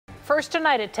First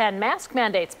tonight at 10, mask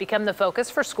mandates become the focus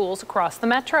for schools across the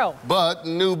metro. But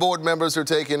new board members are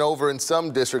taking over in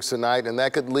some districts tonight, and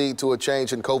that could lead to a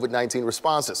change in COVID-19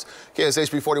 responses.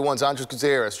 KSHB 41's Andres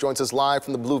Gutierrez joins us live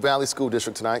from the Blue Valley School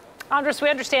District tonight. Andres, we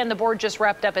understand the board just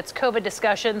wrapped up its COVID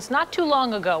discussions not too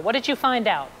long ago. What did you find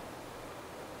out?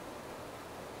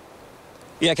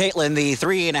 Yeah, Caitlin, the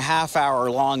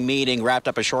 3.5-hour-long meeting wrapped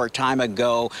up a short time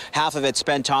ago. Half of it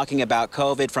spent talking about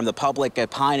COVID, from the public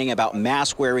opining about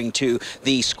mask wearing to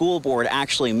the school board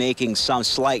actually making some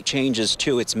slight changes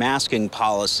to its masking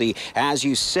policy. As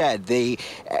you said, the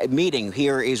meeting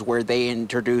here is where they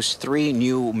introduced 3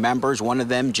 new members. One of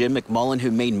them, Jim McMullen,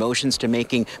 who made motions to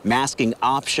making masking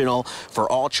optional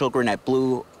for all children at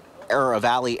Blue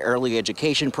Valley early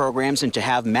education programs and to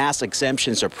have mask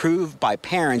exemptions approved by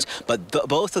parents, but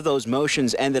both of those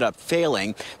motions ended up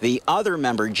failing. The other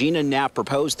member, Gina Knapp,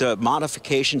 proposed a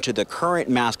modification to the current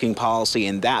masking policy,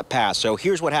 and that passed. So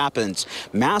here's what happens.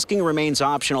 Masking remains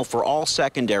optional for all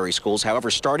secondary schools. However,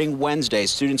 starting Wednesday,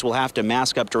 students will have to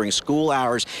mask up during school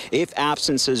hours if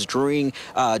absences due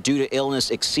to illness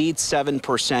exceed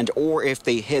 7% or if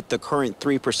they hit the current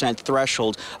 3%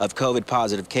 threshold of COVID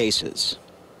positive cases.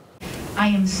 I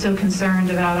am so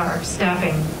concerned about our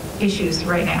staffing issues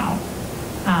right now.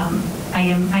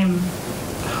 I'm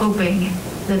hoping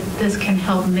that this can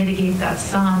help mitigate that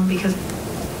some, because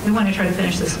we want to try to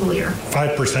finish the school year.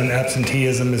 5%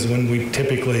 absenteeism is when we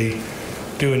typically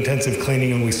do intensive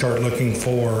cleaning and we start looking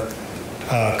for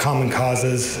common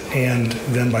causes, and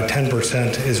then by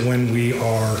 10% is when we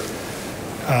are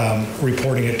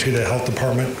reporting it to the health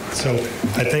department. So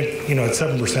I think, you know, at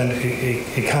 7%,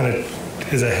 it kind of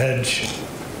is a hedge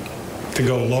to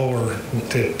go lower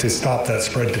to stop that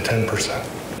spread to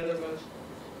 10%.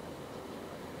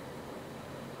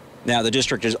 Now, the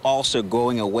district is also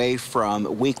going away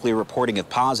from weekly reporting of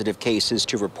positive cases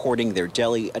to reporting their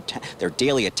daily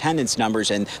attendance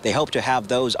numbers, and they hope to have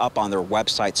those up on their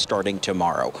website starting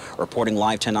tomorrow. Reporting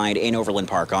live tonight in Overland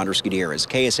Park, Andres Gutierrez,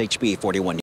 KSHB 41.